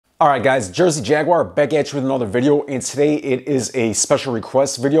Alright guys, Jersey Jaguar back at you with another video, and today it is a special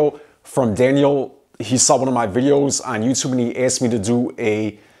request video from Daniel. He saw one of my videos on YouTube and he asked me to do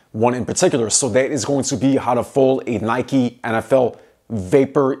one in particular. So that is going to be how to fold a Nike NFL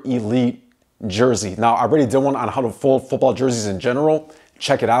Vapor Elite jersey. Now I already did one on how to fold football jerseys in general.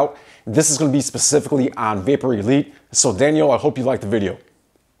 Check it out. This is going to be specifically on Vapor Elite. So Daniel, I hope you like the video.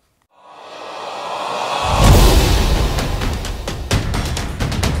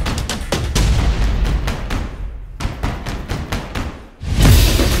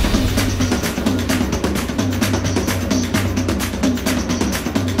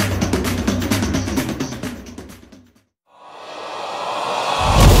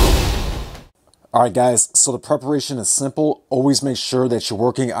 Alright guys, so the preparation is simple. Always make sure that you're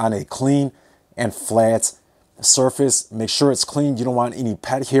working on a clean and flat surface. Make sure it's clean. You don't want any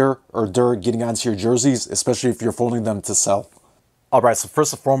pet hair or dirt getting onto your jerseys, especially if you're folding them to sell. Alright, so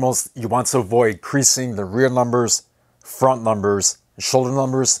first and foremost, you want to avoid creasing the rear numbers, front numbers, shoulder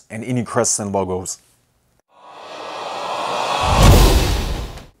numbers, and any crests and logos.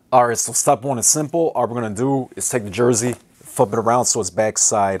 Alright, so step one is simple. All we're going to do is take the jersey, flip it around so it's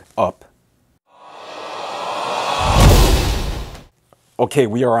backside up. Okay,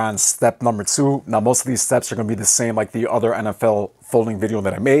 we are on step number 2. Now, most of these steps are going to be the same like the other NFL folding video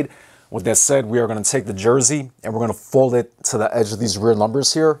that I made. With that said, we are going to take the jersey and we're going to fold it to the edge of these rear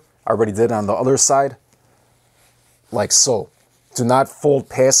numbers here. I already did on the other side, like so. Do not fold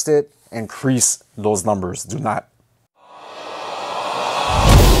past it and crease those numbers. Do not.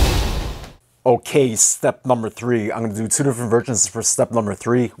 Okay, step number 3. I'm going to do 2 different versions for step number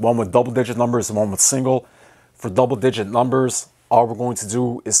 3. One with double-digit numbers and one with single. For double-digit numbers, all we're going to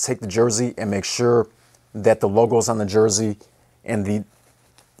do is take the jersey and make sure that the logos on the jersey and the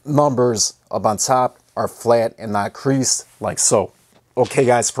numbers up on top are flat and not creased, like so. Okay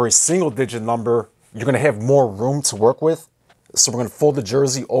guys, for a single digit number, you're going to have more room to work with. So we're going to fold the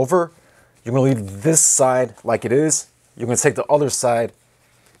jersey over. You're going to leave this side like it is. You're going to take the other side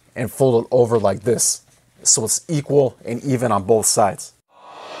and fold it over like this. So it's equal and even on both sides.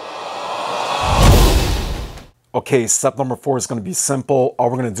 Okay, step number 4 is going to be simple. All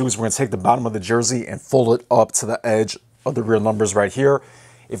we're going to do is we're going to take the bottom of the jersey and fold it up to the edge of the rear numbers right here.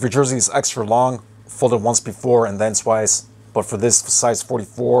 If your jersey is extra long, fold it once before and then twice. But for this size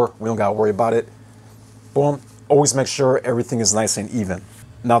 44, we don't got to worry about it. Boom. Always make sure everything is nice and even.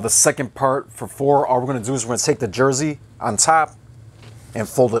 Now the second part for 4, all we're going to do is we're going to take the jersey on top and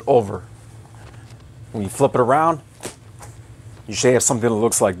fold it over. When you flip it around, you should have something that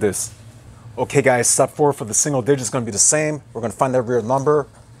looks like this. Okay guys, step 4 for the single digit is going to be the same. We're going to find that rear number.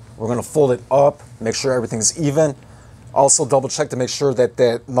 We're going to fold it up, make sure everything's even. Also double check to make sure that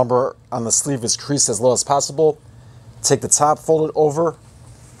that number on the sleeve is creased as low as possible. Take the top, fold it over,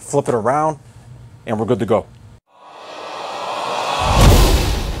 flip it around, and we're good to go.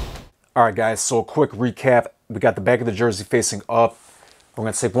 Alright guys, so a quick recap. We got the back of the jersey facing up. We're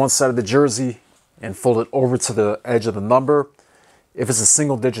going to take one side of the jersey and fold it over to the edge of the number. If it's a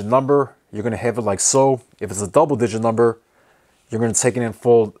single digit number, you're going to have it like so. If it's a double digit number, you're going to take it and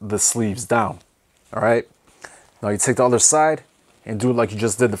fold the sleeves down. All right. Now you take the other side and do it like you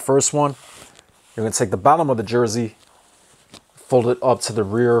just did the first one. You're going to take the bottom of the jersey, fold it up to the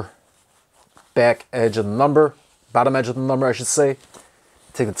rear back edge of the number, bottom edge of the number, I should say.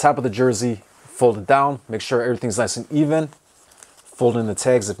 Take the top of the jersey, fold it down, make sure everything's nice and even. Fold in the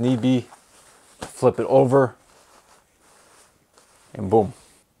tags if need be, flip it over, and boom.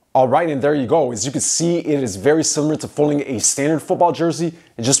 All right, and there you go. As you can see, it is very similar to folding a standard football jersey,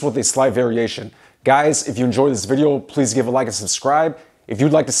 and just with a slight variation. Guys, if you enjoyed this video, please give a like and subscribe. If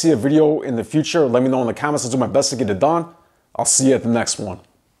you'd like to see a video in the future, let me know in the comments. I'll do my best to get it done. I'll see you at the next one.